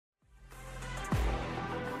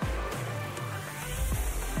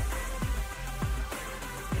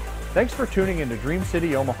Thanks for tuning into Dream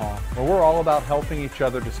City Omaha, where we're all about helping each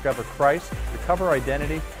other discover Christ, recover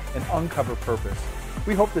identity, and uncover purpose.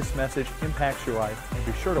 We hope this message impacts your life, and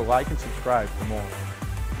be sure to like and subscribe for more.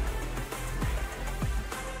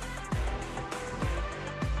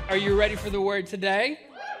 Are you ready for the word today?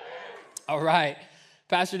 All right.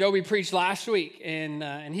 Pastor Dobie preached last week,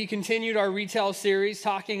 and he continued our retail series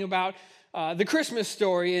talking about the Christmas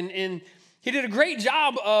story, and he did a great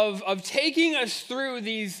job of taking us through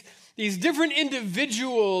these different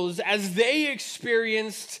individuals as they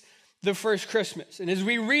experienced the first Christmas. And as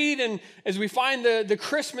we read and as we find the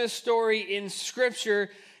Christmas story in Scripture,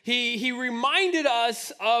 he reminded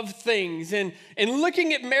us of things. And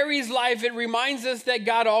looking at Mary's life, it reminds us that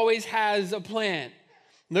God always has a plan.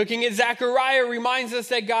 Looking at Zechariah reminds us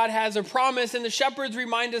that God has a promise, and the shepherds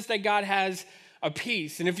remind us that God has a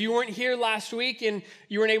peace. And if you weren't here last week and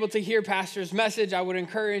you weren't able to hear Pastor's message, I would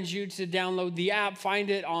encourage you to download the app, find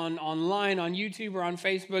it online, on YouTube or on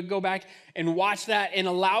Facebook. Go back and watch that and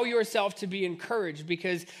allow yourself to be encouraged,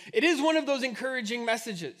 because it is one of those encouraging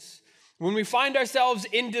messages. When we find ourselves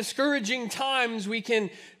in discouraging times, we can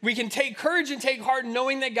take courage and take heart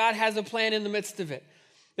knowing that God has a plan in the midst of it.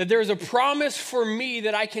 That there is a promise for me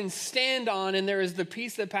that I can stand on, and there is the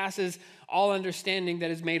peace that passes all understanding that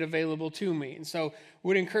is made available to me. And so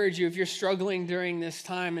would encourage you, if you're struggling during this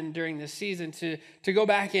time and during this season, to go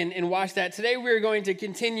back and watch that. Today we're going to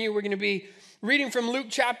continue. We're going to be reading from Luke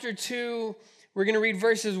chapter 2. We're going to read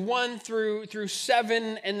verses 1 through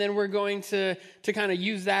 7, and then we're going to kind of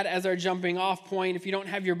use that as our jumping off point. If you don't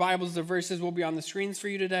have your Bibles, the verses will be on the screens for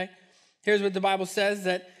you today. Here's what the Bible says,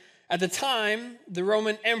 that at the time, the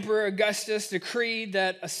Roman Emperor Augustus decreed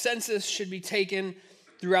that a census should be taken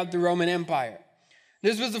throughout the Roman Empire.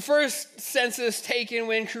 This was the first census taken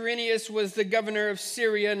when Quirinius was the governor of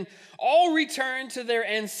Syria, and all returned to their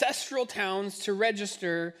ancestral towns to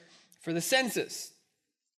register for the census.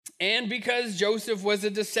 And because Joseph was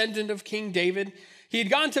a descendant of King David, he had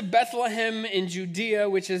gone to Bethlehem in Judea,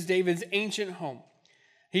 which is David's ancient home.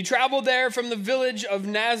 He traveled there from the village of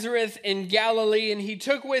Nazareth in Galilee, and he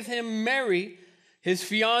took with him Mary, his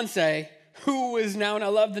fiancée, who is now, and I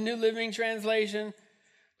love the New Living Translation,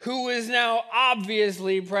 who is now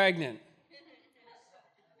obviously pregnant.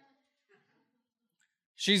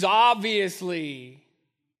 She's obviously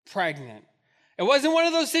pregnant. It wasn't one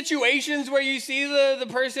of those situations where you see the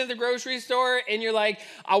person at the grocery store and you're like,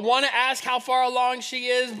 I want to ask how far along she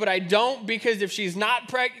is, but I don't, because if she's not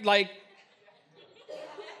pregnant, like,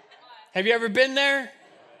 have you ever been there?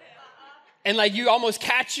 And like you almost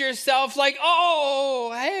catch yourself like,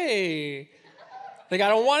 oh, hey. Like, I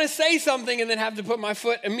don't want to say something and then have to put my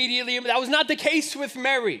foot immediately. That was not the case with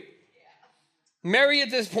Mary. Mary, at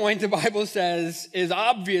this point, the Bible says, is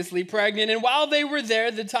obviously pregnant. And while they were there,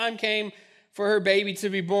 the time came for her baby to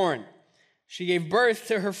be born. She gave birth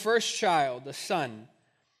to her first child, a son.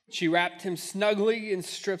 She wrapped him snugly in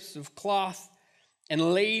strips of cloth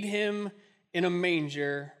and laid him in a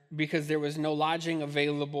manger because there was no lodging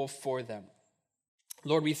available for them.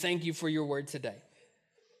 Lord, we thank you for your word today.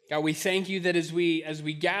 God, we thank you that as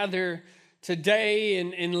we gather today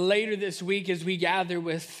and later this week, as we gather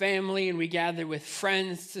with family and we gather with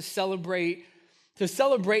friends to celebrate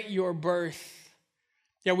your birth,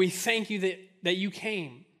 God, we thank you that you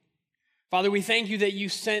came. Father, we thank you that you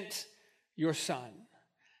sent your son.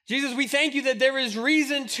 Jesus, we thank you that there is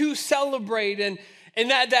reason to celebrate, and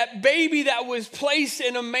that baby that was placed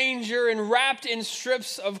in a manger and wrapped in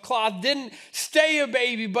strips of cloth didn't stay a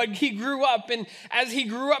baby, but he grew up. And as he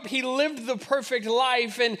grew up, he lived the perfect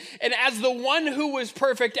life. And as the one who was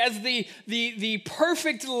perfect, as the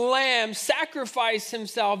perfect lamb, sacrificed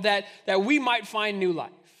himself that we might find new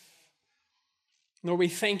life. Lord, we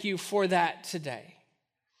thank you for that today.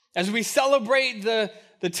 As we celebrate the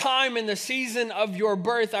time and the season of your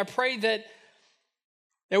birth, I pray that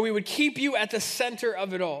we would keep you at the center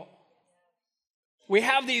of it all. We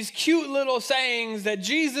have these cute little sayings that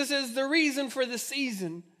Jesus is the reason for the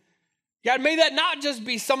season. God, may that not just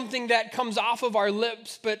be something that comes off of our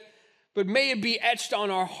lips, but may it be etched on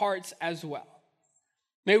our hearts as well.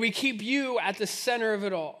 May we keep you at the center of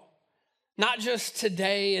it all. Not just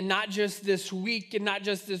today and not just this week and not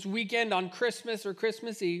just this weekend on Christmas or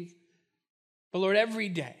Christmas Eve, but Lord, every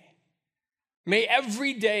day. May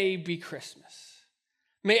every day be Christmas.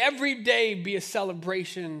 May every day be a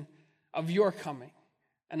celebration of your coming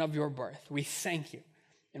and of your birth. We thank you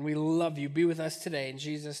and we love you. Be with us today in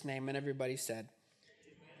Jesus' name. And everybody said,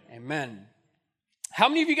 Amen. How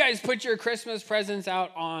many of you guys put your Christmas presents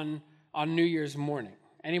out on New Year's morning?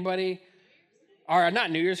 Anybody? Or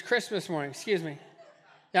not New Year's, Christmas morning, excuse me.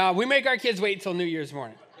 Now, we make our kids wait till New Year's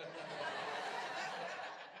morning.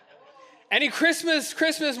 Any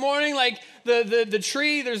Christmas morning, like the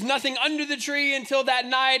tree, there's nothing under the tree until that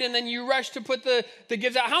night, and then you rush to put the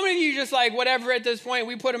gifts out. How many of you just like, whatever at this point,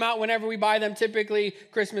 we put them out whenever we buy them, typically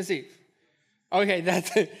Christmas Eve? Okay,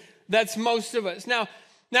 that's most of us. Now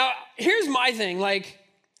here's my thing, like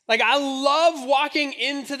I love walking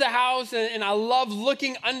into the house, and I love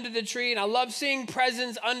looking under the tree, and I love seeing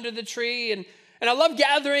presents under the tree, and I love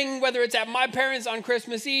gathering, whether it's at my parents' on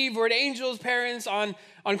Christmas Eve or at Angel's parents' on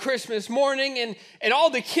Christmas morning, and all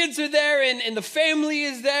the kids are there, and the family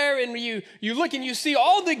is there, and you look and you see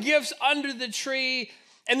all the gifts under the tree,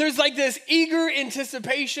 and there's like this eager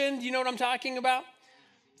anticipation. Do you know what I'm talking about?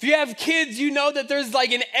 If you have kids, you know that there's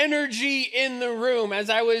like an energy in the room. As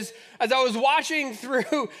I was watching through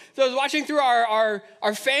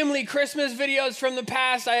our family Christmas videos from the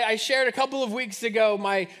past, I shared a couple of weeks ago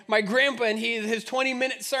my grandpa and his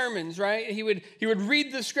 20-minute sermons, right? He would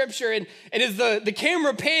read the scripture, and as the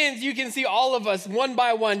camera pans, you can see all of us one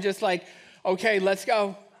by one just like, okay, let's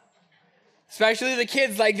go. Especially the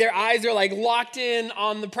kids, like their eyes are like locked in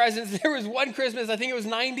on the presents. There was one Christmas, I think it was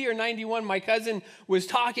 90 or 91, my cousin was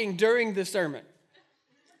talking during the sermon.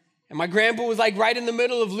 And my grandpa was like right in the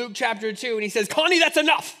middle of Luke chapter 2, and he says, Connie, that's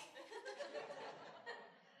enough.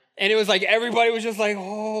 And it was like everybody was just like,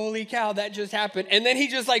 holy cow, that just happened. And then he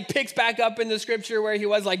just like picks back up in the scripture where he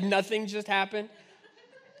was like, nothing just happened.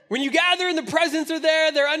 When you gather and the presents are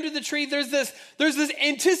there, they're under the tree, there's this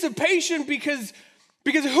anticipation because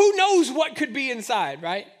who knows what could be inside,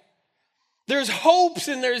 right? There's hopes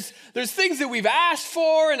and there's things that we've asked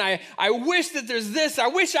for, and I wish that there's this, I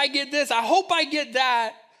wish I get this, I hope I get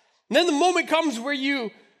that. And then the moment comes where you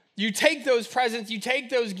take those presents, you take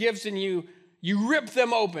those gifts, and you rip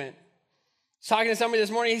them open. I was talking to somebody this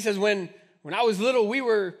morning, he says, when I was little, we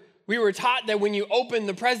were taught that when you open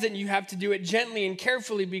the present, you have to do it gently and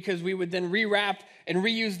carefully because we would then rewrap and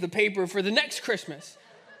reuse the paper for the next Christmas.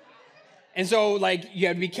 And so, like, you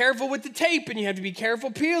have to be careful with the tape, and you have to be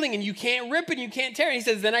careful peeling, and you can't rip and you can't tear. And he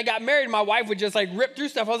says, then I got married, and my wife would just, like, rip through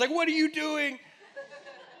stuff. I was like, what are you doing?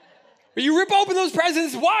 But you rip open those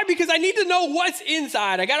presents. Why? Because I need to know what's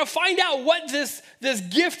inside. I got to find out what this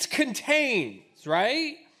gift contains,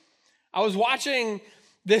 right? I was watching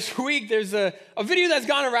this week, there's a video that's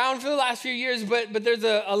gone around for the last few years, but there's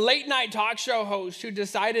a late-night talk show host who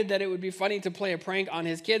decided that it would be funny to play a prank on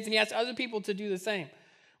his kids, and he asked other people to do the same.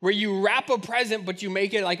 Where you wrap a present, but you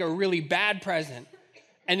make it like a really bad present,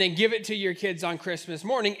 and then give it to your kids on Christmas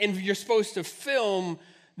morning, and you're supposed to film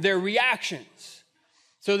their reactions.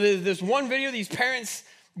 So there's this one video, these parents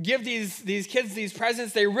give these kids these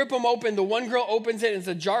presents, they rip them open, the one girl opens it, and it's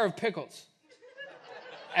a jar of pickles.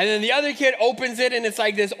 And then the other kid opens it, and it's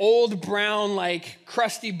like this old brown, like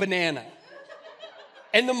crusty banana.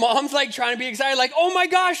 And the mom's like trying to be excited, like, oh my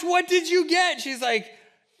gosh, what did you get? She's like,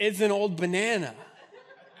 it's an old banana.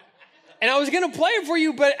 And I was going to play it for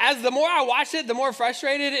you, but as the more I watched it, the more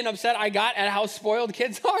frustrated and upset I got at how spoiled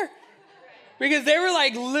kids are. Because they were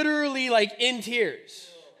like literally like in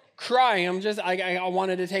tears, crying. I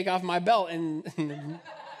wanted to take off my belt and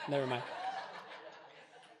never mind.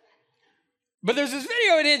 But there's this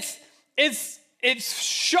video, and it's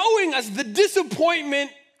showing us the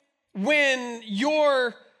disappointment when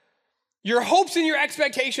your hopes and your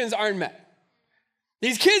expectations aren't met.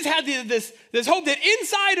 These kids had this hope that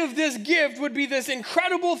inside of this gift would be this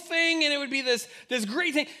incredible thing, and it would be this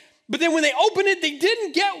great thing. But then when they opened it, they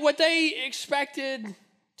didn't get what they expected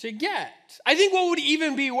to get. I think what would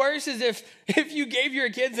even be worse is if you gave your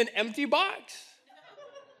kids an empty box.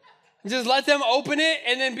 Just let them open it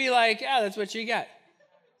and then be like, yeah, that's what you got.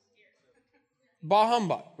 Bah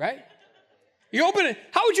humbug, right? You open it.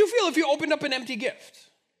 How would you feel if you opened up an empty gift?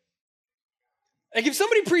 Like if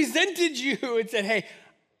somebody presented you and said, hey,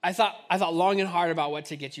 I thought long and hard about what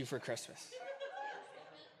to get you for Christmas.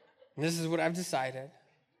 And this is what I've decided.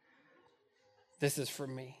 This is for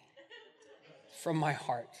me. From my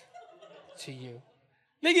heart to you.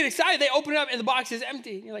 They get excited. They open it up and the box is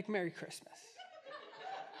empty. And you're like, Merry Christmas.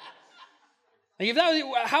 Like if that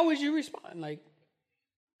was, how would you respond? Like,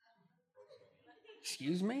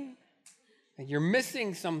 excuse me? Like you're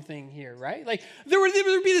missing something here, right? Like there would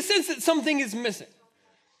be the sense that something is missing.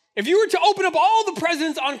 If you were to open up all the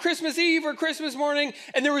presents on Christmas Eve or Christmas morning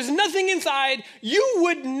and there was nothing inside, you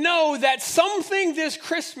would know that something this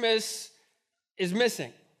Christmas is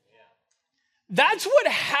missing. That's what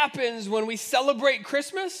happens when we celebrate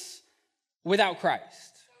Christmas without Christ.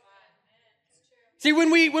 See,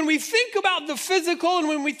 when we think about the physical and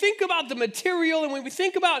when we think about the material and when we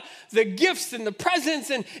think about the gifts and the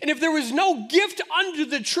presents and if there was no gift under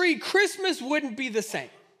the tree, Christmas wouldn't be the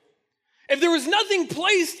same. if there was nothing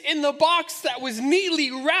placed in the box that was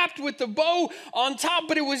neatly wrapped with the bow on top,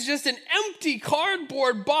 but it was just an empty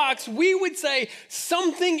cardboard box, we would say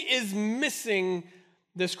something is missing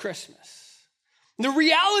this Christmas. The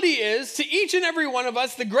reality is, to each and every one of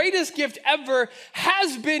us, the greatest gift ever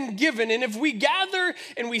has been given. And if we gather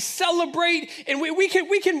and we celebrate and we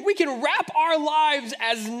can wrap our lives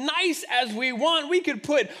as nice as we want. We could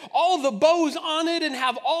put all the bows on it and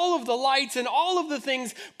have all of the lights and all of the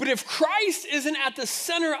things. But if Christ isn't at the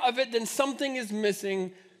center of it, then something is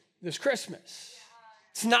missing this Christmas.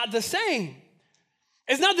 It's not the same.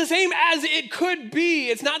 It's not the same as it could be.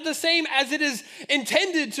 It's not the same as it is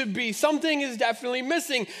intended to be. Something is definitely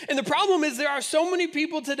missing. And the problem is there are so many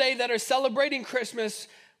people today that are celebrating Christmas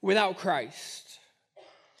without Christ.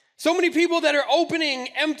 So many people that are opening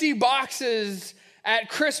empty boxes at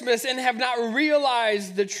Christmas and have not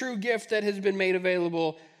realized the true gift that has been made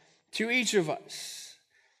available to each of us.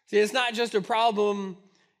 See, it's not just a problem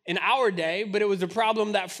in our day, but it was a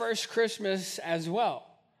problem that first Christmas as well.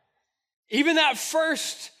 Even that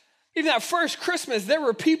first Christmas, there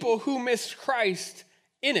were people who missed Christ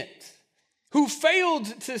in it, who failed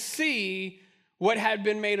to see what had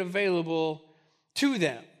been made available to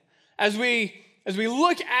them. As we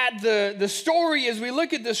look at the story, as we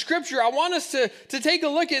look at the scripture, I want us to take a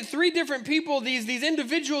look at three different people, these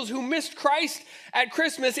individuals who missed Christ at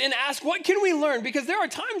Christmas, and ask, what can we learn? Because there are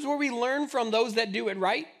times where we learn from those that do it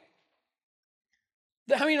right.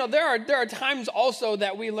 I mean, there are times also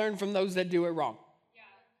that we learn from those that do it wrong.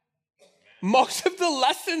 Yeah. Most of the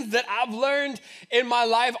lessons that I've learned in my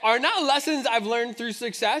life are not lessons I've learned through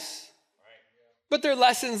success, but they're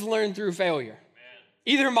lessons learned through failure.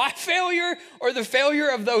 Either my failure or the failure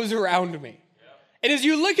of those around me. And as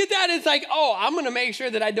you look at that, it's like, oh, I'm going to make sure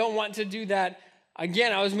that I don't want to do that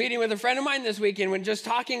again. I was meeting with a friend of mine this weekend when just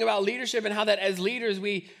talking about leadership and how that as leaders,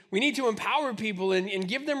 we need to empower people and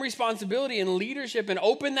give them responsibility and leadership and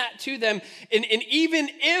open that to them. And even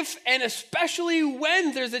if, and especially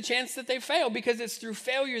when there's a chance that they fail, because it's through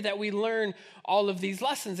failure that we learn all of these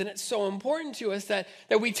lessons. And it's so important to us that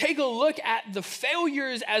we take a look at the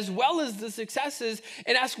failures as well as the successes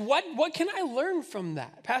and ask, what can I learn from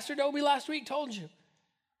that? Pastor Dobie last week told you.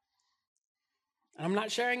 I'm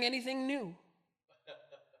not sharing anything new.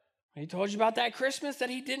 He told you about that Christmas that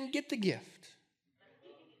he didn't get the gift.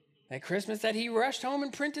 That Christmas that he rushed home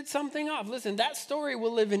and printed something off. Listen, that story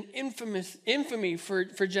will live in infamy for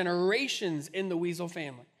generations in the Weasel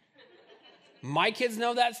family. My kids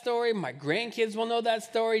know that story. My grandkids will know that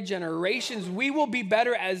story. Generations. We will be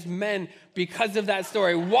better as men because of that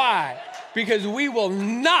story. Why? Because we will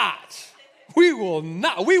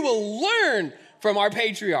learn from our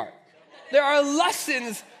patriarch. There are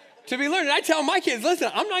lessons to be learned. And I tell my kids,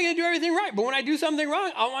 listen, I'm not going to do everything right, but when I do something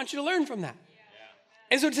wrong, I want you to learn from that.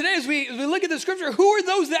 Yeah. And so today, as we look at the scripture, who are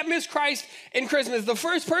those that miss Christ in Christmas? The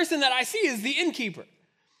first person that I see is the innkeeper.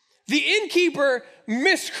 The innkeeper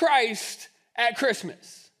missed Christ at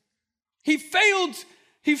Christmas. He failed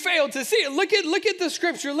to see it. Look at the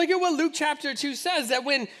scripture. Look at what Luke chapter 2 says, that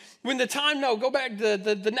when the time, go back to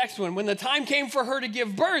the next one. When the time came for her to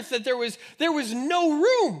give birth, that there was no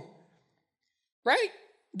room, right?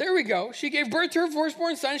 There we go. She gave birth to her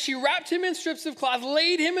firstborn son. She wrapped him in strips of cloth,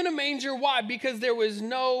 laid him in a manger. Why? Because there was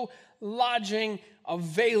no lodging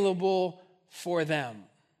available for them.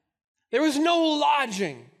 There was no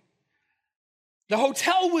lodging. The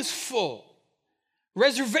hotel was full.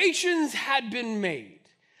 Reservations had been made.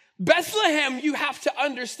 Bethlehem, you have to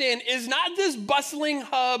understand, is not this bustling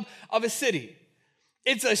hub of a city.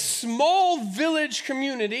 It's a small village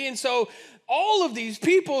community, and so all of these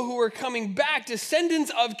people who were coming back,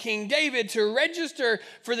 descendants of King David, to register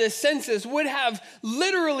for this census would have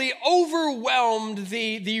literally overwhelmed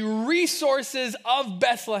the resources of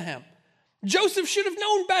Bethlehem. Joseph should have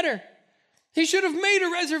known better. He should have made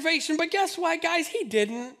a reservation, but guess what, guys? He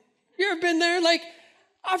didn't. You ever been there? Like,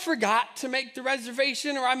 I forgot to make the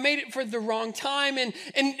reservation, or I made it for the wrong time. And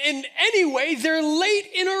anyway, they're late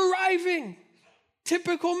in arriving.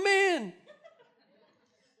 Typical man.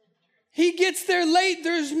 He gets there late,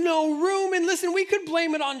 there's no room. And listen, we could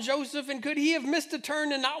blame it on Joseph, and could he have missed a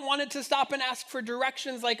turn and not wanted to stop and ask for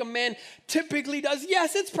directions like a man typically does?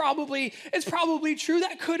 Yes, it's probably true.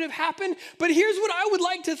 That could have happened. But here's what I would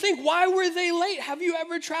like to think. Why were they late? Have you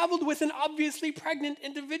ever traveled with an obviously pregnant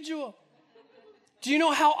individual? Do you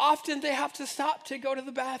know how often they have to stop to go to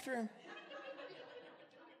the bathroom?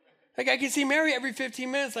 Like, I can see Mary every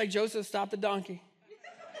 15 minutes, like, Joseph, stop the donkey.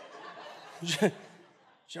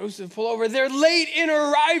 Joseph, pull over. They're late in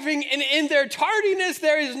arriving, and in their tardiness,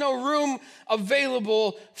 there is no room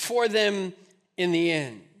available for them in the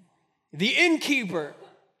inn. The innkeeper,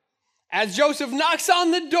 As Joseph knocks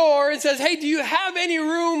on the door and says, hey, do you have any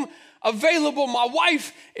room available? My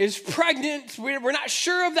wife is pregnant. We're not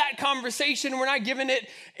sure of that conversation. We're not given it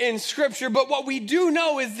in scripture. But what we do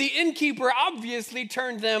know is the innkeeper obviously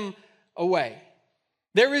turned them away.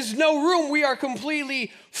 There is no room. We are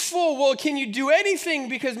completely full. Well, can you do anything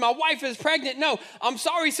because my wife is pregnant? No, I'm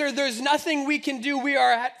sorry, sir. There's nothing we can do. We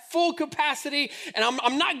are at full capacity, and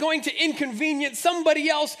I'm not going to inconvenience somebody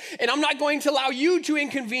else, and I'm not going to allow you to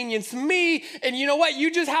inconvenience me. And you know what?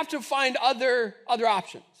 You just have to find other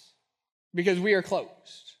options because we are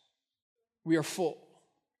closed. We are full.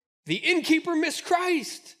 The innkeeper missed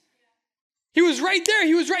Christ. He was right there.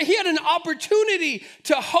 He had an opportunity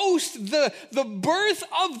to host the birth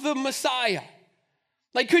of the Messiah.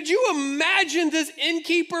 Like, could you imagine this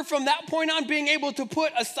innkeeper from that point on being able to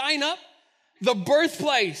put a sign up? The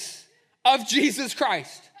birthplace of Jesus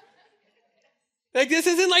Christ. Like, this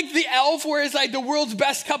isn't like the Elf where it's like the world's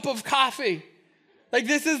best cup of coffee. Like,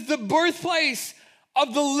 this is the birthplace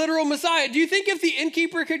of the literal Messiah. Do you think if the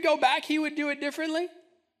innkeeper could go back, he would do it differently?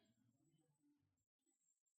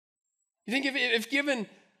 You think if given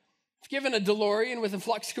a DeLorean with a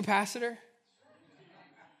flux capacitor,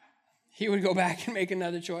 he would go back and make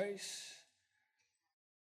another choice?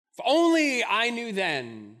 If only I knew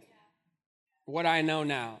then what I know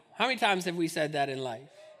now. How many times have we said that in life?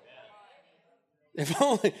 If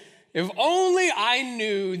only I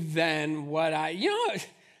knew then what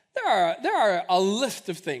there are a list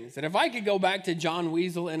of things that if I could go back to John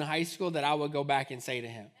Weasel in high school that I would go back and say to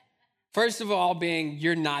him. First of all,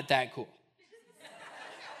 you're not that cool.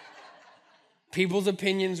 People's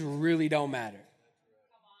opinions really don't matter.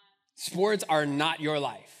 Sports are not your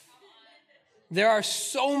life. There are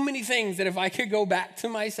so many things that if I could go back to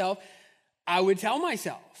myself, I would tell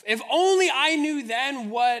myself. If only I knew then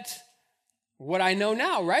what I know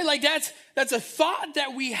now, right? Like that's a thought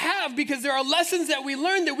that we have because there are lessons that we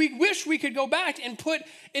learned that we wish we could go back and put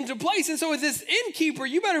into place. And so with this innkeeper,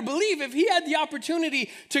 you better believe if he had the opportunity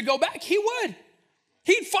to go back, he would.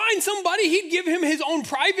 He'd find somebody, he'd give him his own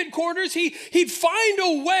private quarters. He'd find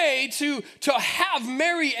a way to have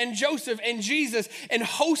Mary and Joseph and Jesus and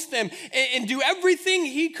host them and do everything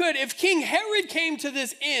he could. If King Herod came to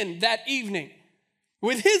this inn that evening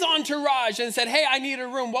with his entourage and said, hey, I need a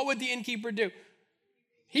room, what would the innkeeper do?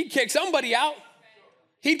 He'd kick somebody out.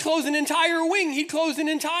 He'd close an entire wing. He'd close an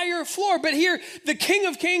entire floor. But here, the King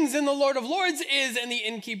of Kings and the Lord of Lords is, and the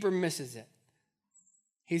innkeeper misses it.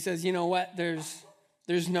 He says, you know what?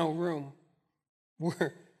 There's no room.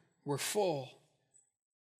 We're full.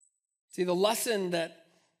 See, the lesson that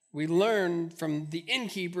we learn from the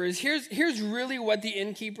innkeeper is here's really what the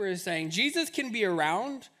innkeeper is saying. Jesus can be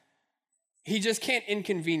around. He just can't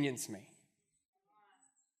inconvenience me.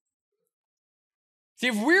 See,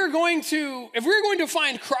 if we're going to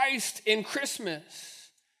find Christ in Christmas,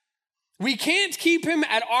 we can't keep him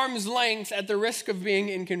at arm's length at the risk of being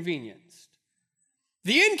inconvenienced.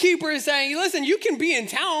 The innkeeper is saying, listen, you can be in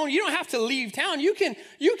town. You don't have to leave town. You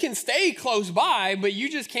can stay close by, but you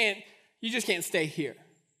just can't stay here.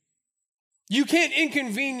 You can't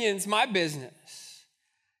inconvenience my business.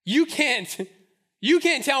 You can't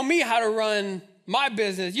tell me how to run my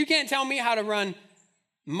business. You can't tell me how to run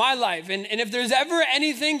my life. And if there's ever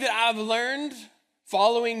anything that I've learned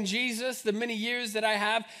following Jesus, the many years that I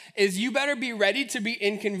have, is you better be ready to be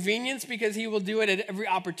inconvenienced because he will do it at every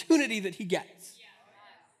opportunity that he gets.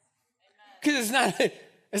 Because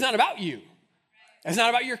it's not about you. It's not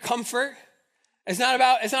about your comfort. It's not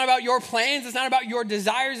about your plans. It's not about your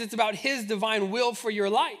desires. It's about his divine will for your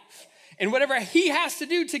life. And whatever he has to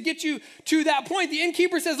do to get you to that point, the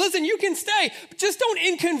innkeeper says, listen, you can stay, but just don't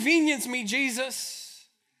inconvenience me, Jesus.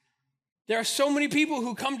 There are so many people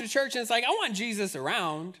who come to church and it's like, I want Jesus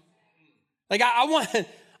around. Like I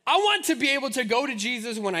want to be able to go to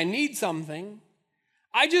Jesus when I need something.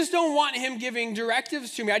 I just don't want him giving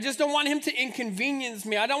directives to me. I just don't want him to inconvenience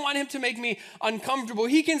me. I don't want him to make me uncomfortable.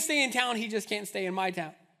 He can stay in town. He just can't stay in my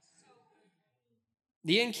town.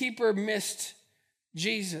 The innkeeper missed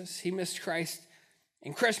Jesus. He missed Christ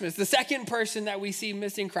in Christmas. The second person that we see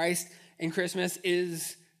missing Christ in Christmas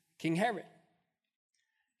is King Herod.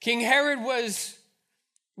 King Herod was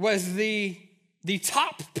the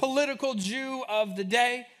top political Jew of the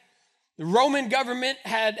day. The Roman government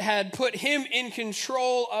had put him in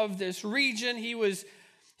control of this region. He was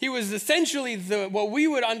essentially what we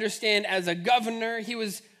would understand as a governor. He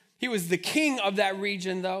was the king of that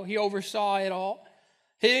region, though. He oversaw it all.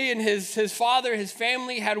 He and his father, his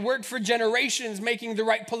family had worked for generations making the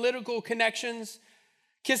right political connections,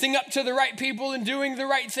 kissing up to the right people and doing the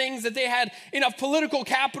right things, that they had enough political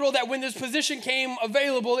capital that when this position came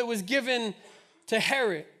available, it was given to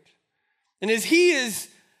Herod. And as he is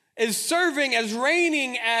serving, as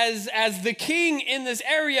reigning as the king in this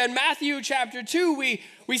area, in Matthew chapter 2,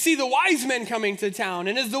 we see the wise men coming to town.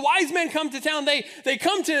 And as the wise men come to town, they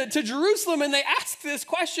come to Jerusalem and they ask this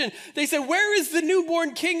question. They said, where is the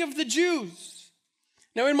newborn king of the Jews?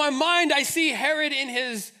 Now in my mind, I see Herod in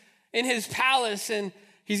his palace, and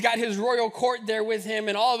he's got his royal court there with him.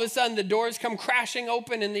 And all of a sudden the doors come crashing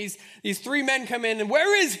open and these three men come in. And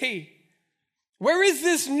where is he? Where is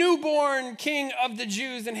this newborn king of the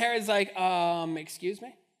Jews? And Herod's like, excuse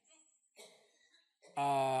me?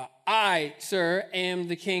 I, sir, am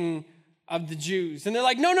the king of the Jews. And they're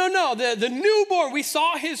like, no, the newborn, we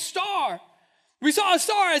saw his star. We saw a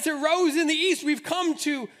star as it rose in the east. We've come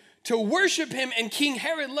to worship him. And King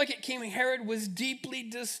Herod, look at King Herod, was deeply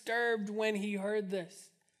disturbed when he heard this.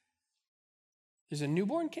 There's a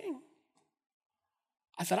newborn king.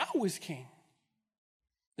 I thought I was king.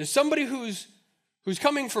 There's somebody who's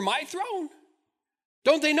coming for my throne.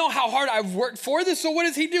 Don't they know how hard I've worked for this? So what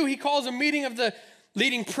does he do? He calls a meeting of the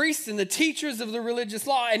leading priests and the teachers of the religious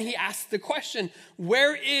law, and he asks the question,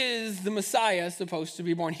 where is the Messiah supposed to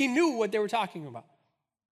be born? He knew what they were talking about.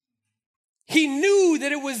 He knew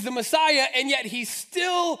that it was the Messiah, and yet he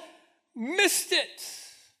still missed it.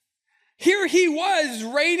 Here he was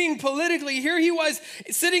reigning politically. Here he was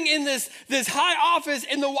sitting in this high office,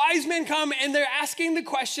 and the wise men come and they're asking the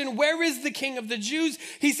question, where is the king of the Jews?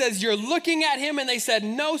 He says, you're looking at him. And they said,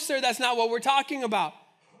 no, sir, that's not what we're talking about.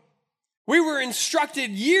 We were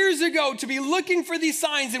instructed years ago to be looking for these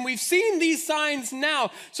signs, and we've seen these signs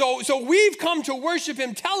now. So we've come to worship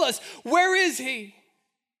him. Tell us, where is he?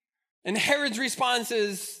 And Herod's response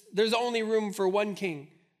is, there's only room for one king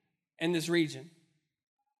in this region.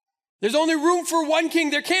 There's only room for one king.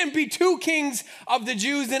 There can't be two kings of the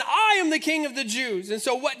Jews, and I am the king of the Jews. And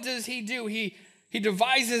so what does he do? He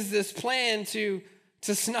devises this plan to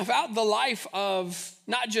snuff out the life of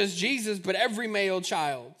not just Jesus, but every male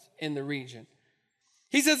child in the region.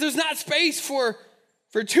 He says there's not space for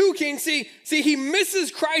two kings. See, he misses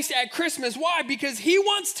Christ at Christmas. Why? Because he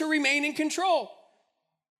wants to remain in control.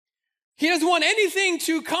 He doesn't want anything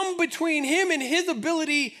to come between him and his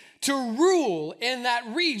ability to rule in that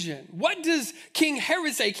region. What does King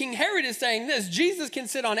Herod say? King Herod is saying this: Jesus can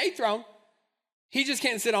sit on a throne. He just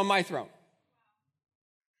can't sit on my throne.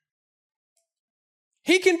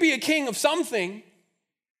 He can be a king of something,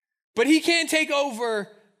 but he can't take over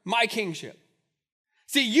my kingship.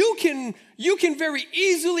 See, you can very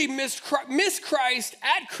easily miss Christ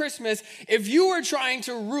at Christmas if you are trying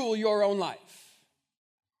to rule your own life.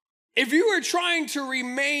 If you are trying to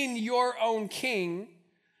remain your own king,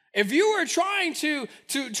 if you are trying to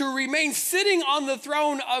remain sitting on the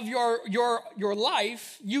throne of your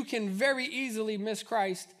life, you can very easily miss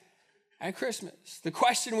Christ at Christmas. The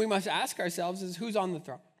question we must ask ourselves is, who's on the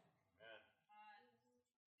throne?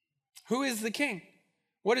 Who is the king?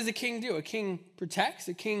 What does a king do? A king protects,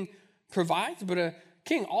 a king provides, but a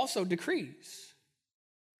king also decrees.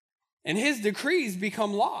 And his decrees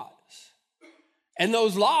become laws. And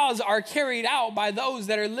those laws are carried out by those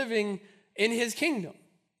that are living in his kingdom.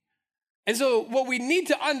 And so what we need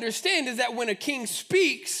to understand is that when a king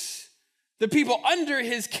speaks, the people under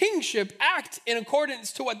his kingship act in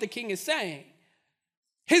accordance to what the king is saying.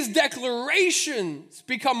 His declarations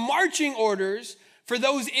become marching orders for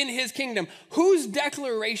those in his kingdom. Whose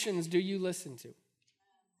declarations do you listen to?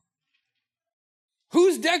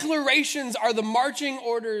 Whose declarations are the marching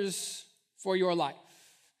orders for your life?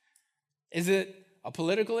 Is it a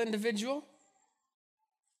political individual?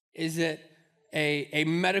 Is it a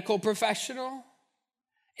medical professional?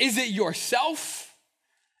 Is it yourself?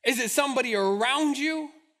 Is it somebody around you?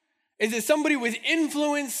 Is it somebody with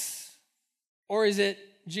influence? Or is it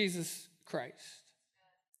Jesus Christ?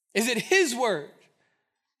 Is it his word?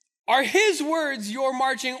 Are his words your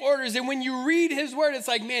marching orders? And when you read his word, it's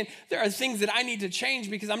like, man, there are things that I need to change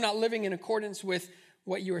because I'm not living in accordance with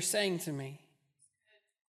what you are saying to me.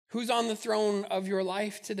 Who's on the throne of your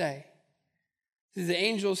life today? The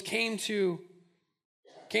angels came to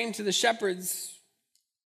the shepherds.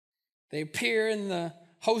 They appear, and the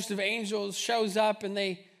host of angels shows up, and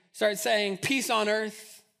they start saying, peace on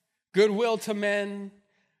earth, goodwill to men.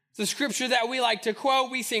 It's a scripture that we like to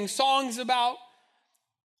quote. We sing songs about.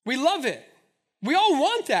 We love it. We all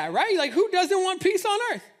want that, right? Like, who doesn't want peace on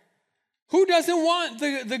earth? Who doesn't want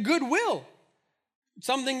the goodwill?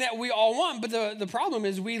 Something that we all want, but the problem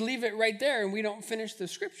is we leave it right there and we don't finish the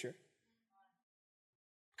scripture.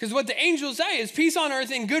 Because what the angels say is peace on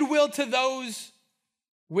earth and goodwill to those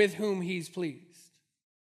with whom he's pleased.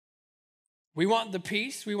 We want the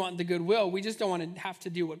peace, we want the goodwill, we just don't want to have to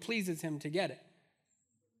do what pleases him to get it.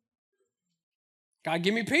 God,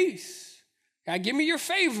 give me peace. God, give me your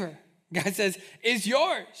favor. God says, is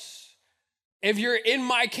yours if you're in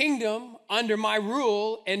my kingdom, under my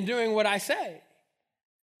rule, and doing what I say.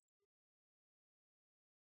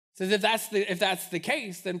 Says if that's the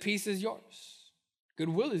case, then peace is yours.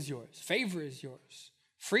 Goodwill is yours. Favor is yours.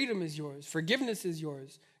 Freedom is yours. Forgiveness is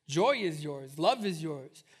yours. Joy is yours. Love is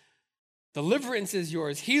yours. Deliverance is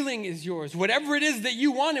yours. Healing is yours. Whatever it is that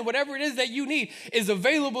you want and whatever it is that you need is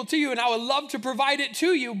available to you, and I would love to provide it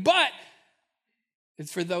to you, but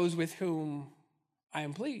it's for those with whom I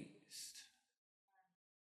am pleased.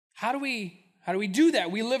 How do we do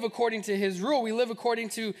that? We live according to his rule. We live according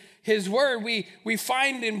to his word. We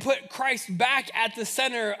find and put Christ back at the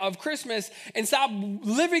center of Christmas and stop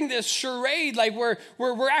living this charade like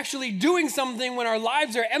we're actually doing something when our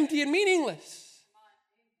lives are empty and meaningless.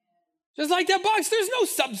 Just like that box, there's no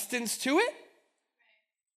substance to it.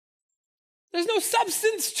 There's no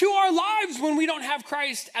substance to our lives when we don't have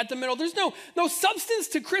Christ at the middle. There's no substance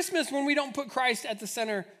to Christmas when we don't put Christ at the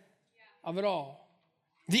center of it all.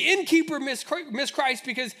 The innkeeper missed Christ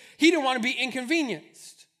because he didn't want to be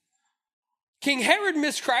inconvenienced. King Herod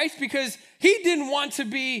missed Christ because he didn't want to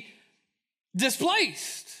be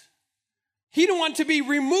displaced. He didn't want to be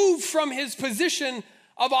removed from his position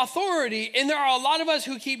of authority. And there are a lot of us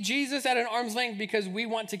who keep Jesus at an arm's length because we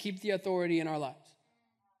want to keep the authority in our lives.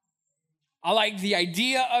 I like the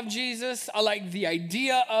idea of Jesus. I like the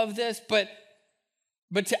idea of this, but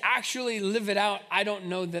to actually live it out, I don't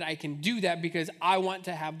know that I can do that because I want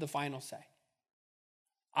to have the final say.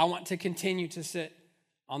 I want to continue to sit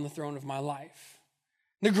on the throne of my life.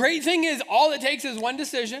 The great thing is all it takes is one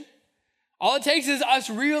decision. All it takes is us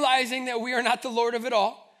realizing that we are not the Lord of it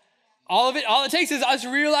all. All it takes is us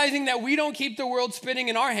realizing that we don't keep the world spinning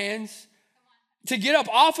in our hands, to get up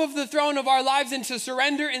off of the throne of our lives and to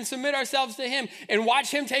surrender and submit ourselves to him and watch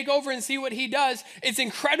him take over and see what he does. It's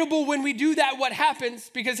incredible when we do that, what happens,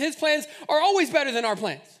 because his plans are always better than our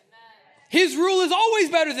plans. His rule is always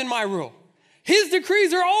better than my rule. His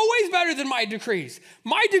decrees are always better than my decrees.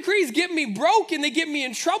 My decrees get me broke and they get me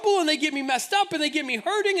in trouble and they get me messed up and they get me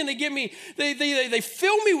hurting and they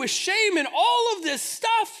fill me with shame and all of this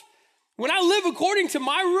stuff. When I live according to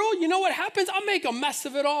my rule, you know what happens? I make a mess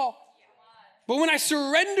of it all. But when I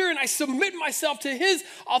surrender and I submit myself to his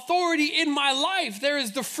authority in my life, there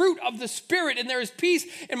is the fruit of the Spirit and there is peace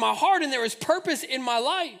in my heart and there is purpose in my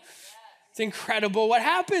life. It's incredible what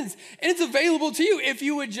happens. And it's available to you if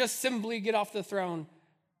you would just simply get off the throne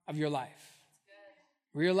of your life.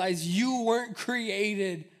 Realize you weren't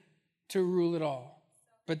created to rule it all.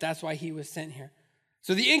 But that's why he was sent here.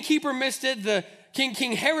 So the innkeeper missed it. The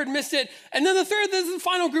King Herod missed it. And then this is the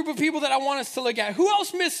final group of people that I want us to look at. Who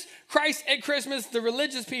else missed Christ at Christmas? The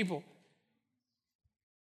religious people.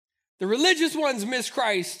 The religious ones missed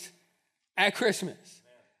Christ at Christmas.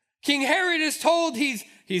 King Herod is told he's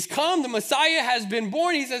come, the Messiah has been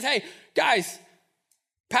born. He says, hey, guys,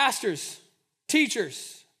 pastors,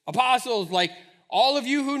 teachers, apostles, like all of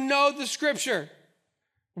you who know the scripture,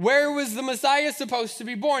 where was the Messiah supposed to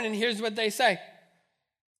be born? And here's what they say.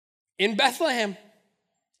 In Bethlehem,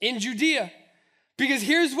 in Judea. Because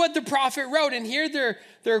here's what the prophet wrote, and here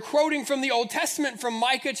they're quoting from the Old Testament from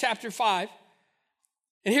Micah chapter 5.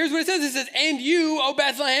 And here's what it says. It says, and you, O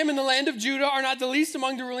Bethlehem, in the land of Judah, are not the least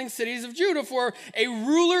among the ruling cities of Judah, for a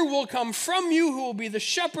ruler will come from you who will be the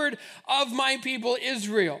shepherd of my people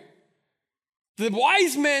Israel. The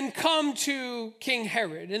wise men come to King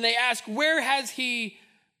Herod, and they ask, where has he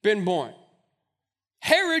been born?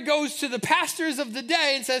 Herod goes to the pastors of the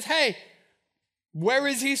day and says, hey, where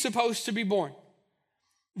is he supposed to be born?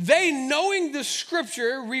 They, knowing the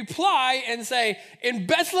scripture, reply and say, in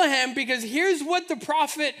Bethlehem, because here's what the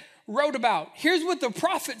prophet wrote about. Here's what the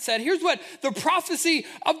prophet said. Here's what the prophecy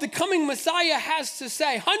of the coming Messiah has to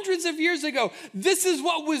say. Hundreds of years ago, this is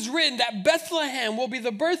what was written, that Bethlehem will be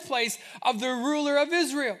the birthplace of the ruler of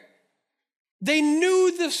Israel. They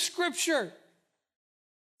knew the scripture.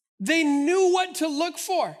 They knew what to look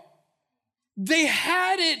for. They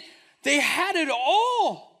had it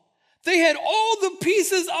all. They had all the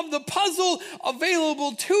pieces of the puzzle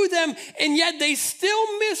available to them, and yet they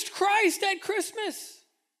still missed Christ at Christmas.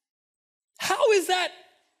 How is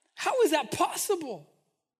that possible?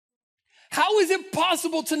 How is it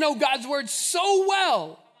possible to know God's word so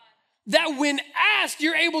well that when asked,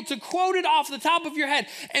 you're able to quote it off the top of your head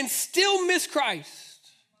and still miss Christ?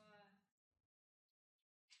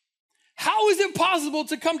 How is it possible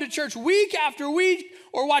to come to church week after week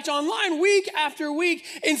or watch online week after week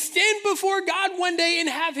and stand before God one day and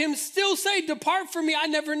have him still say, depart from me, I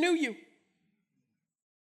never knew you?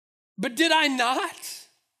 But did I not?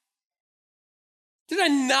 Did I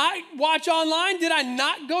not watch online? Did I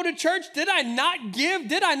not go to church? Did I not give?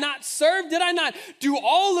 Did I not serve? Did I not do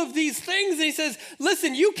all of these things? And he says,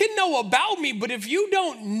 listen, you can know about me, but if you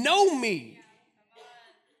don't know me,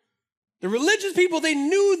 the religious people, they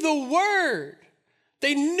knew the word.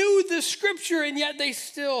 They knew the scripture, and yet they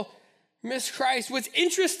still miss Christ. What's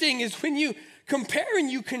interesting is when you compare and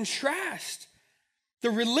you contrast the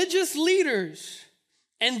religious leaders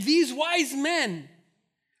and these wise men,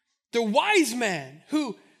 the wise man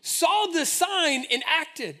who saw the sign and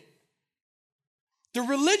acted, the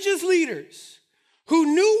religious leaders who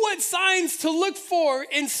knew what signs to look for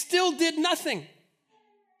and still did nothing.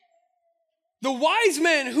 The wise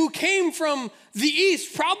men who came from the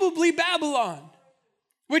east, probably Babylon,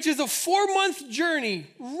 which is a 4-month journey,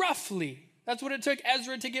 roughly. That's what it took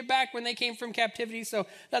Ezra to get back when they came from captivity. So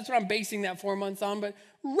that's what I'm basing that 4 months on, but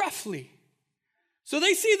roughly. So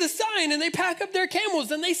they see the sign and they pack up their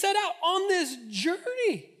camels and they set out on this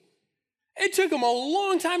journey. It took them a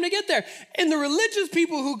long time to get there. And the religious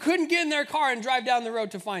people who couldn't get in their car and drive down the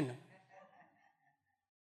road to find them.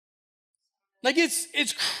 Like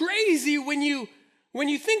it's crazy when you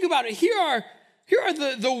think about it. Here are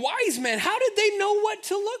the wise men. How did they know what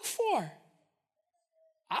to look for?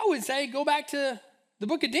 I would say go back to the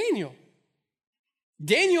book of Daniel.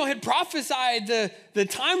 Daniel had prophesied the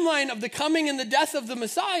timeline of the coming and the death of the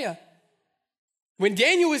Messiah. When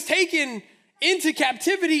Daniel was taken into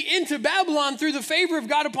captivity, into Babylon through the favor of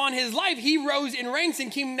God upon his life, he rose in ranks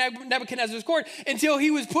in King Nebuchadnezzar's court until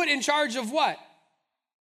he was put in charge of what?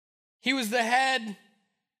 He was the head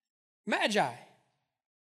magi.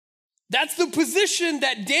 That's the position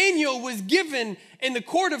that Daniel was given in the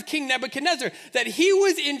court of King Nebuchadnezzar, that he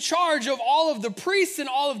was in charge of all of the priests and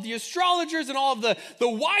all of the astrologers and all of the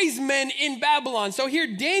wise men in Babylon. So here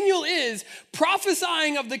Daniel is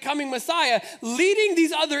prophesying of the coming Messiah, leading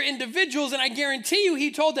these other individuals, and I guarantee you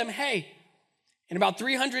he told them, hey, in about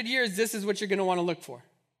 300 years, this is what you're going to want to look for.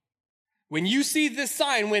 When you see this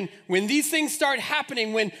sign, when these things start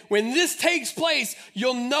happening, when this takes place,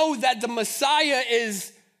 you'll know that the Messiah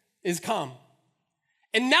is come.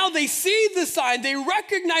 And now they see the sign, they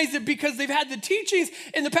recognize it because they've had the teachings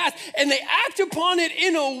in the past, and they act upon it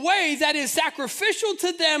in a way that is sacrificial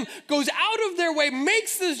to them, goes out of their way,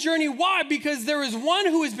 makes this journey. Why? Because there is one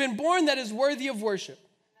who has been born that is worthy of worship.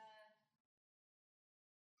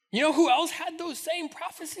 You know who else had those same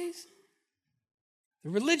prophecies? The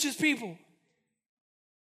religious people,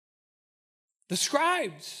 the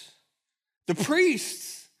scribes, the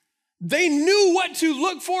priests. They knew what to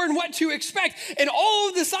look for and what to expect. And all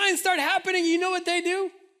of the signs start happening. You know what they do?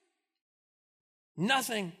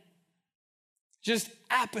 Nothing. Just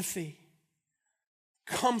apathy,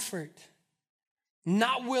 comfort,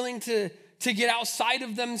 not willing to get outside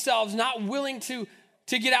of themselves, not willing to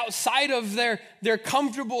get outside of their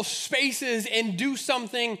comfortable spaces and do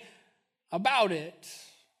something about it.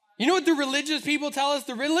 You know what the religious people tell us?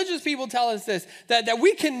 The religious people tell us this, that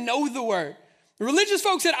we can know the word. The religious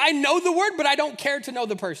folks said, I know the word, but I don't care to know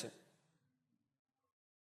the person.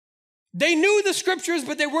 They knew the scriptures,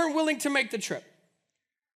 but they weren't willing to make the trip.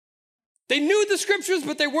 They knew the scriptures,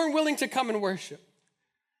 but they weren't willing to come and worship.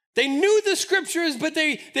 They knew the scriptures, but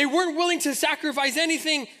they weren't willing to sacrifice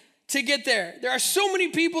anything to get there. There are so many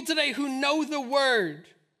people today who know the word,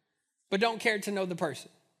 but don't care to know the person.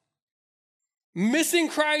 Missing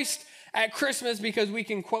Christ at Christmas because we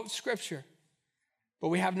can quote scripture, but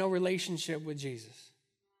we have no relationship with Jesus.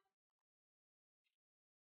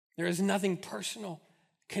 There is nothing personal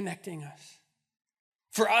connecting us.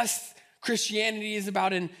 For us, Christianity is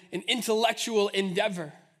about an intellectual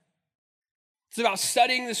endeavor. It's about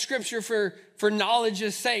studying the scripture for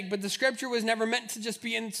knowledge's sake, but the scripture was never meant to just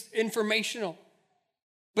be informational,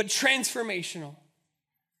 but transformational.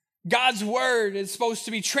 God's word is supposed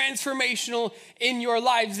to be transformational in your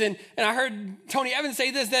lives. And I heard Tony Evans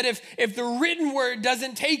say this, that if the written word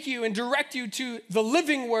doesn't take you and direct you to the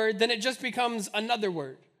living word, then it just becomes another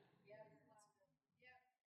word.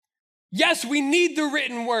 Yes, we need the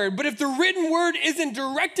written word, but if the written word isn't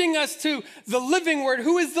directing us to the living word,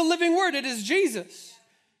 who is the living word? It is Jesus.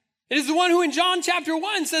 It is the one who in John chapter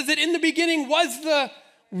 1 says that in the beginning was the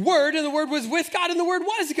word, and the word was with God, and the word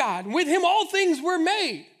was God. With him all things were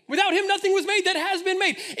made. Without him, nothing was made that has been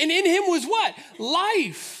made. And in him was what?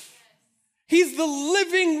 Life. He's the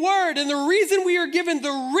living word. And the reason we are given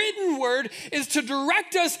the written word is to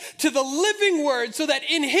direct us to the living word so that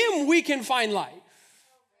in him we can find life.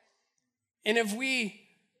 And if we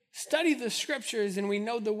study the scriptures and we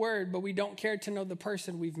know the word, but we don't care to know the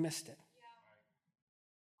person, we've missed it.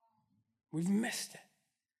 We've missed it.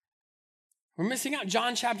 We're missing out.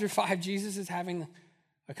 John chapter 5, Jesus is having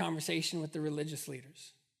a a conversation with the religious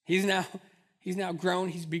leaders. He's now grown.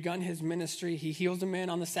 He's begun his ministry. He heals a man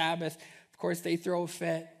on the Sabbath. Of course, they throw a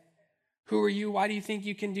fit. Who are you? Why do you think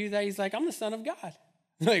you can do that? He's like, I'm the Son of God.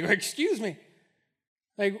 Like, excuse me.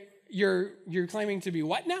 Like, you're claiming to be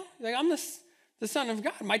what now? Like, I'm the Son of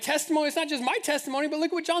God. My testimony, it's not just my testimony, but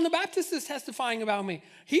look what John the Baptist is testifying about me.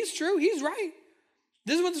 He's true. He's right.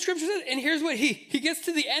 This is what the scripture says. And here's what he gets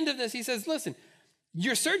to the end of this. He says, listen,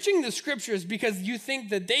 you're searching the scriptures because you think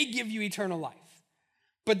that they give you eternal life.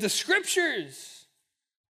 But the scriptures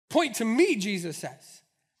point to me, Jesus says.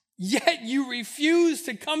 Yet you refuse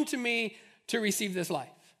to come to me to receive this life.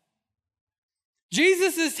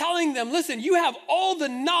 Jesus is telling them, listen, you have all the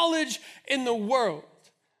knowledge in the world.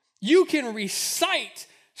 You can recite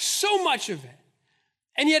so much of it.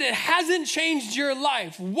 And yet it hasn't changed your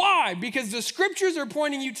life. Why? Because the scriptures are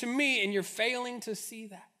pointing you to me and you're failing to see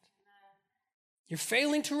that. You're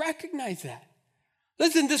failing to recognize that.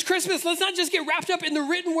 Listen, this Christmas, let's not just get wrapped up in the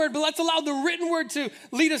written word, but let's allow the written word to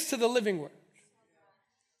lead us to the living word.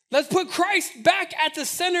 Let's put Christ back at the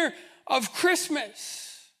center of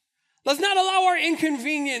Christmas. Let's not allow our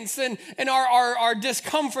inconvenience and our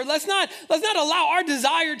discomfort. Let's not allow our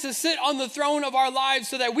desire to sit on the throne of our lives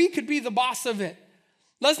so that we could be the boss of it.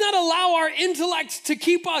 Let's not allow our intellect to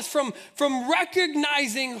keep us from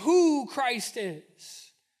recognizing who Christ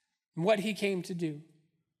is and what he came to do.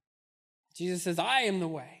 Jesus says, I am the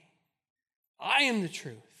way. I am the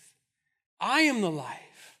truth. I am the life.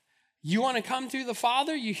 You want to come through the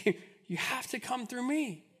Father? You have to come through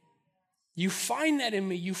me. You find that in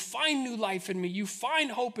me. You find new life in me. You find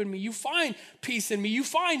hope in me. You find peace in me. You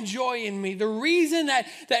find joy in me. The reason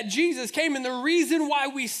that Jesus came and the reason why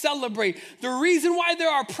we celebrate, the reason why there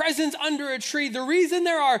are presents under a tree, the reason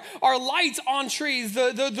there are lights on trees,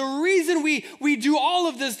 the reason we do all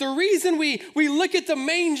of this, the reason we look at the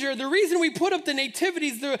manger, the reason we put up the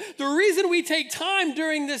nativities, the reason we take time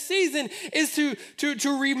during this season is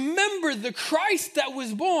to remember the Christ that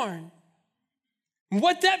was born.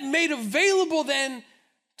 What that made available then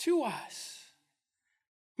to us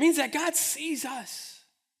means that God sees us.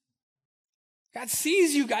 God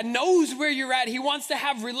sees you. God knows where you're at. He wants to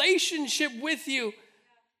have relationship with you.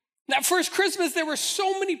 That first Christmas, there were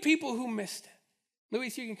so many people who missed it.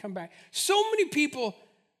 Luis, you can come back. So many people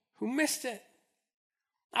who missed it.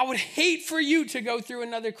 I would hate for you to go through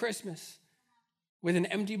another Christmas with an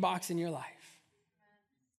empty box in your life.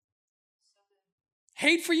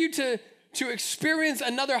 Hate for you to experience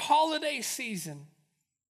another holiday season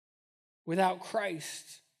without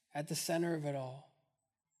Christ at the center of it all.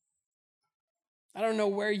 I don't know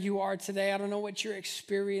where you are today. I don't know what you're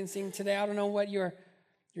experiencing today. I don't know what your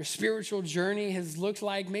spiritual journey has looked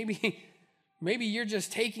like. Maybe you're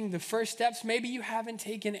just taking the first steps. Maybe you haven't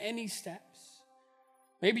taken any steps.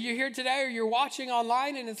 Maybe you're here today or you're watching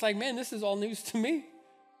online and it's like, man, this is all news to me.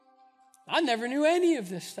 I never knew any of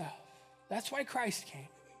this stuff. That's why Christ came.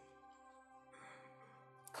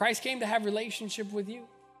 Christ came to have relationship with you.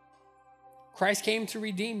 Christ came to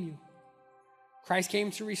redeem you. Christ came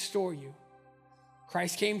to restore you.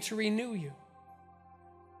 Christ came to renew you.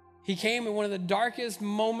 He came in one of the darkest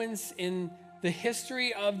moments in the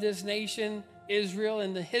history of this nation, Israel,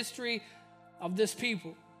 and the history of this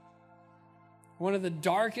people. One of the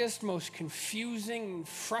darkest, most confusing, and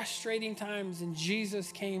frustrating times, and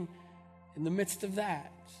Jesus came in the midst of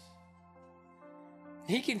that.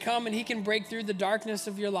 He can come and he can break through the darkness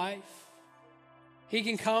of your life. He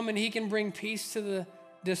can come and he can bring peace to the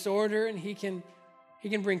disorder, and he can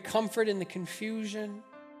bring comfort in the confusion.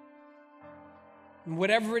 And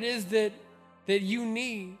whatever it is that you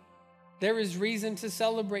need, there is reason to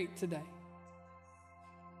celebrate today.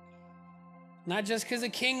 Not just because a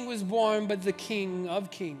king was born, but the King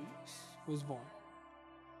of Kings was born.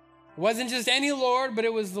 It wasn't just any Lord, but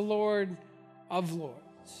it was the Lord of Lords.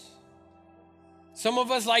 Some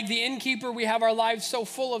of us, like the innkeeper, we have our lives so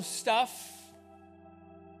full of stuff,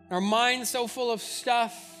 our minds so full of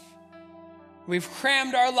stuff. We've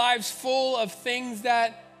crammed our lives full of things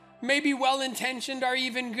that may be well-intentioned, are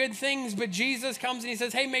even good things, but Jesus comes and he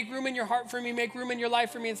says, hey, make room in your heart for me, make room in your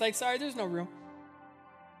life for me. It's like, sorry, there's no room.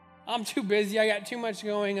 I'm too busy. I got too much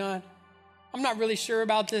going on. I'm not really sure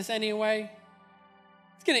about this anyway.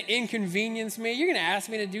 It's going to inconvenience me. You're going to ask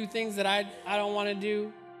me to do things that I don't want to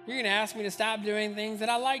do. You're going to ask me to stop doing things that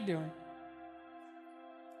I like doing.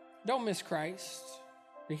 Don't miss Christ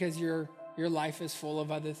because your life is full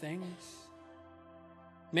of other things.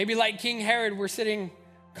 Maybe like King Herod, we're sitting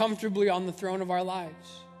comfortably on the throne of our lives.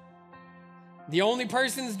 The only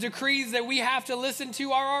person's decrees that we have to listen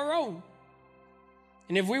to are our own.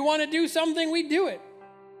 And if we want to do something, we do it.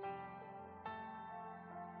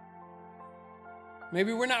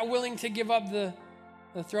 Maybe we're not willing to give up the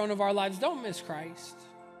throne of our lives. Don't miss Christ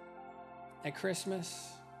at Christmas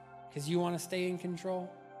because you want to stay in control.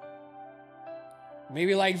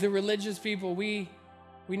 Maybe like the religious people, we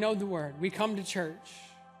know the word. We come to church.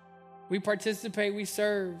 We participate, we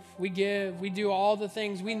serve, we give, we do all the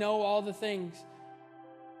things. We know all the things.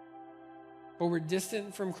 But we're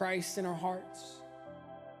distant from Christ in our hearts.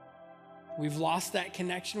 We've lost that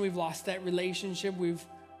connection. We've lost that relationship. We've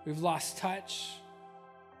lost touch.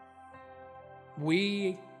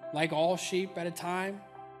 We, like all sheep at a time,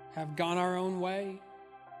 have gone our own way.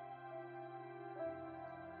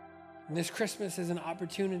 And this Christmas is an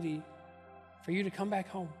opportunity for you to come back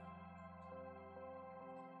home.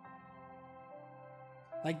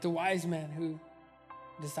 Like the wise man who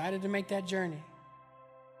decided to make that journey.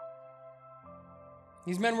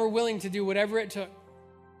 These men were willing to do whatever it took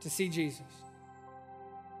to see Jesus.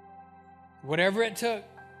 Whatever it took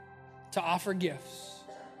to offer gifts.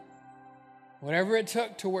 Whatever it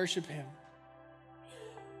took to worship him.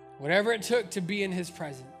 Whatever it took to be in his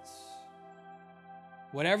presence.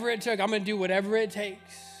 Whatever it took, I'm going to do whatever it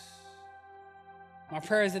takes. My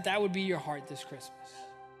prayer is that would be your heart this Christmas.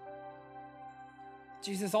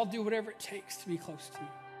 Jesus, I'll do whatever it takes to be close to you.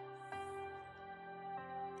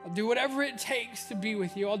 I'll do whatever it takes to be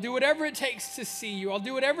with you. I'll do whatever it takes to see you. I'll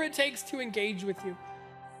do whatever it takes to engage with you.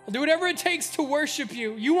 I'll do whatever it takes to worship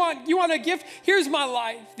you. You want a gift? Here's my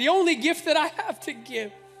life, the only gift that I have to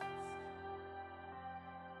give.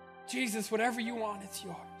 Jesus, whatever you want, it's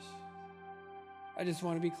yours. I just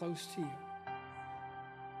want to be close to you.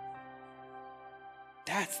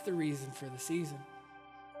 That's the reason for the season.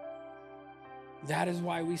 That is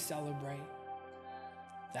why we celebrate.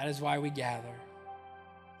 That is why we gather.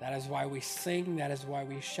 That is why we sing. That is why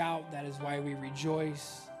we shout. That is why we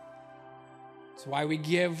rejoice. It's why we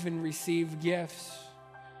give and receive gifts.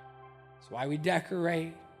 It's why we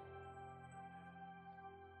decorate.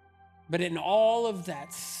 But in all of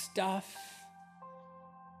that stuff,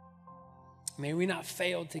 may we not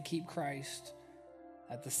fail to keep Christ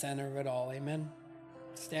at the center of it all. Amen.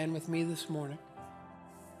 Stand with me this morning.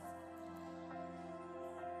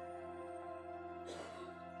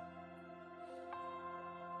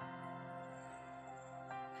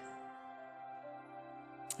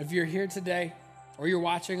 If you're here today or you're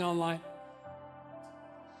watching online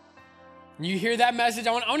and you hear that message,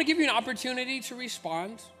 I want to give you an opportunity to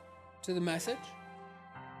respond to the message.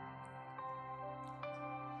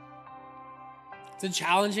 It's a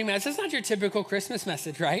challenging message. It's not your typical Christmas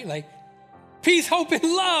message, right? Like peace, hope, and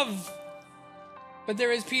love. But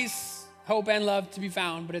there is peace, hope, and love to be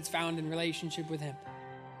found, but it's found in relationship with him.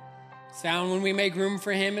 It's found when we make room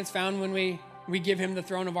for him. It's found when we give him the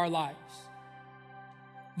throne of our lives.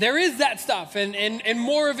 There is that stuff and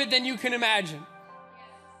more of it than you can imagine.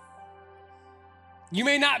 You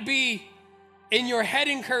may not be in your head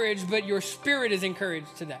encouraged, but your spirit is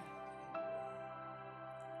encouraged today.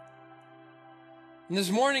 And this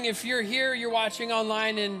morning, if you're here, you're watching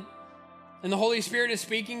online and the Holy Spirit is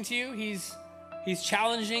speaking to you, He's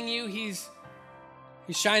challenging you, He's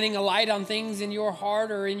shining a light on things in your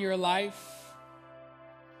heart or in your life.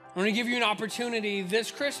 I want to give you an opportunity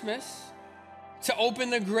this Christmas to open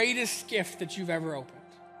the greatest gift that you've ever opened.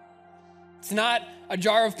 It's not a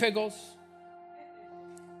jar of pickles.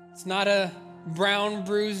 It's not a brown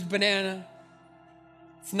bruised banana.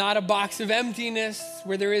 It's not a box of emptiness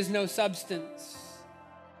where there is no substance.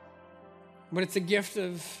 But it's a gift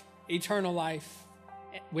of eternal life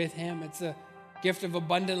with him. It's a gift of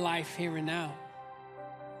abundant life here and now.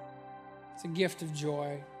 It's a gift of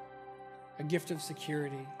joy, a gift of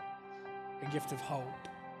security, a gift of hope.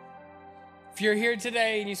 If you're here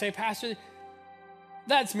today and you say, Pastor,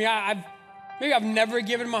 that's me. Maybe I've never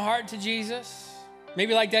given my heart to Jesus.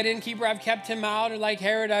 Maybe like that innkeeper, I've kept him out, or like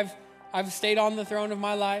Herod, I've stayed on the throne of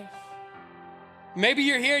my life. Maybe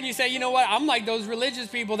you're here and you say, you know what? I'm like those religious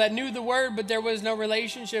people that knew the word, but there was no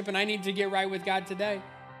relationship, and I need to get right with God today.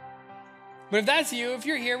 But if that's you, if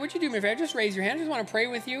you're here, would you do me a favor? Just raise your hand. I just want to pray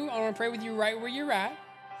with you. I want to pray with you right where you're at.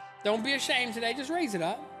 Don't be ashamed today. Just raise it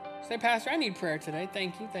up. Say, Pastor, I need prayer today.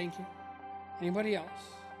 Thank you. Thank you. Anybody else?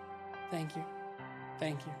 Thank you.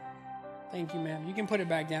 Thank you. Thank you, ma'am. You can put it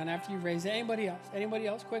back down after you've raised it. Anybody else? Anybody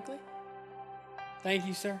else quickly? Thank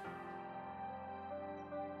you, sir.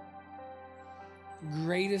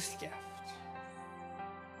 Greatest gift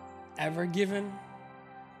ever given,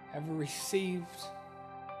 ever received,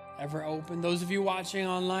 ever opened. Those of you watching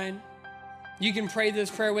online, you can pray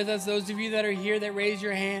this prayer with us. Those of you that are here that raise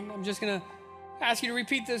your hand, I'm just going to ask you to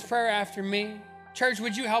repeat this prayer after me. Church,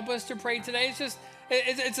 would you help us to pray today?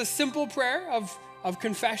 It's a simple prayer of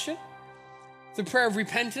confession. It's a prayer of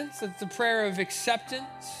repentance. It's a prayer of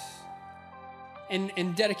acceptance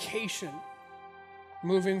and dedication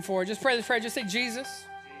moving forward. Just pray this prayer. Just say, Jesus,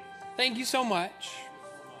 thank you so much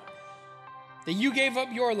that you gave up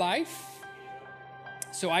your life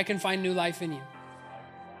so I can find new life in you.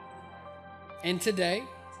 And today,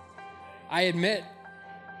 I admit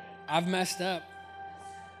I've messed up.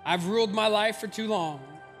 I've ruled my life for too long.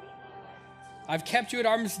 I've kept you at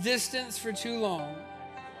arm's distance for too long.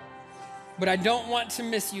 But I don't want to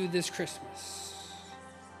miss you this Christmas.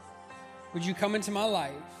 Would you come into my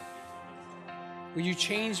life? Would you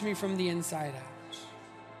change me from the inside out?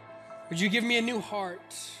 Would you give me a new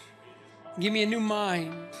heart? Give me a new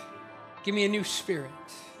mind. Give me a new spirit.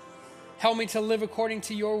 Help me to live according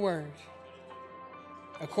to your word,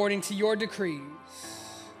 according to your decrees,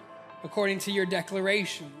 according to your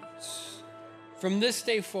declarations, from this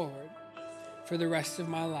day forward, for the rest of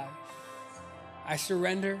my life. I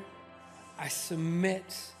surrender, I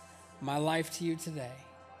submit my life to you today,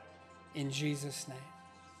 in Jesus' name.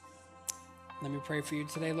 Let me pray for you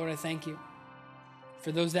today. Lord, I thank you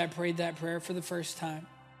for those that prayed that prayer for the first time.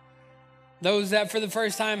 Those that for the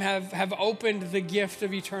first time have opened the gift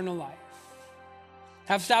of eternal life,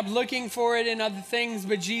 have stopped looking for it in other things,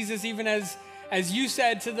 but Jesus, even as you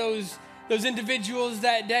said to those individuals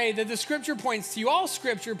that day, that the scripture points to you, all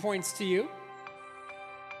scripture points to you,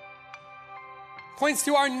 points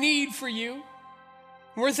to our need for you.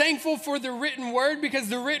 We're thankful for the written word because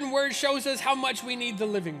the written word shows us how much we need the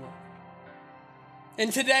living word.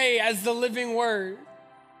 And today, as the living word,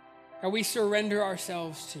 we surrender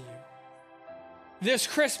ourselves to you. This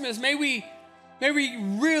Christmas, may we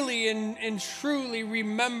really and truly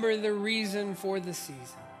remember the reason for the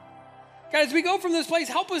season. God, as we go from this place,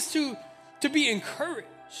 help us to be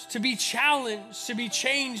encouraged, to be challenged, to be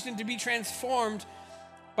changed, and to be transformed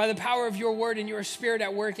by the power of your word and your spirit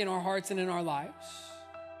at work in our hearts and in our lives.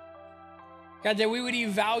 God, that we would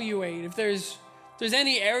evaluate if there's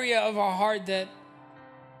any area of our heart that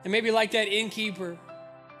maybe like that innkeeper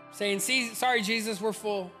saying, sorry, Jesus, we're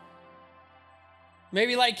full.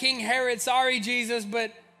 Maybe like King Herod, sorry, Jesus,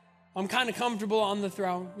 but I'm kind of comfortable on the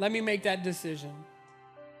throne. Let me make that decision.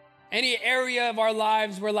 Any area of our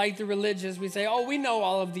lives where, like the religious, we say, oh, we know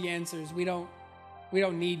all of the answers. We don't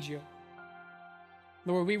need you.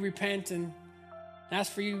 Lord, we repent and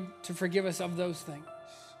ask for you to forgive us of those things.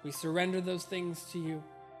 We surrender those things to you.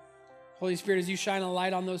 Holy Spirit, as you shine a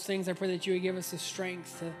light on those things, I pray that you would give us the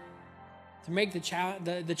strength to make the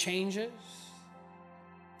changes,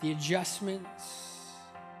 the adjustments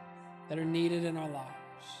that are needed in our lives.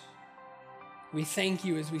 We thank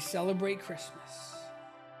you as we celebrate Christmas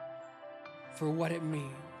for what it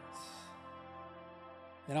means.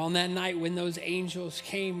 That on that night when those angels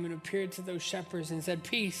came and appeared to those shepherds and said,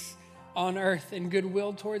 peace on earth and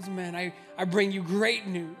goodwill towards men, I bring you great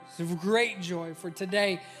news of great joy, for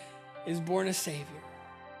today is born a Savior.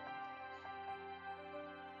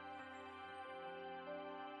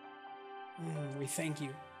 We thank you.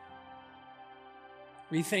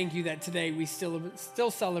 We thank you that today we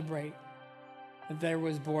still celebrate that there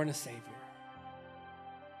was born a Savior.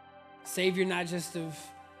 Savior not just of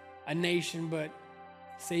a nation, but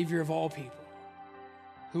Savior of all people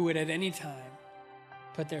who would at any time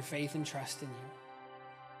put their faith and trust in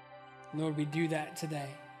you. Lord, we do that today.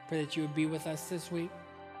 Pray that you would be with us this week.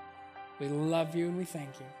 We love you and we thank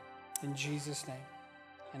you. In Jesus' name.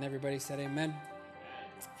 And everybody said amen.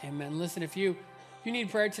 Amen. Listen, if you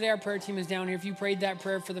need prayer today, our prayer team is down here. If you prayed that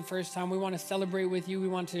prayer for the first time, we want to celebrate with you. We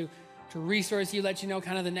want to resource you, let you know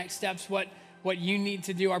kind of the next steps, what you need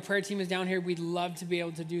to do. Our prayer team is down here. We'd love to be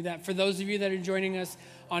able to do that. For those of you that are joining us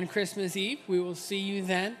on Christmas Eve, we will see you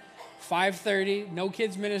then, 5:30. No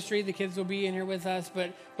kids ministry. The kids will be in here with us,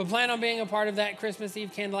 but plan on being a part of that Christmas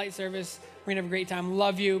Eve candlelight service. We're going to have a great time.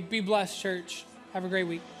 Love you. Be blessed, church. Have a great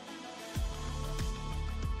week.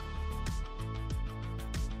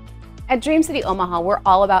 At Dream City Omaha, we're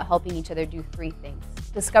all about helping each other do three things: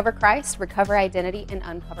 discover Christ, recover identity, and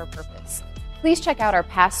uncover purpose. Please check out our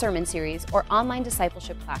past sermon series or online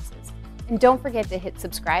discipleship classes. And don't forget to hit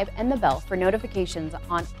subscribe and the bell for notifications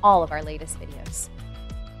on all of our latest videos.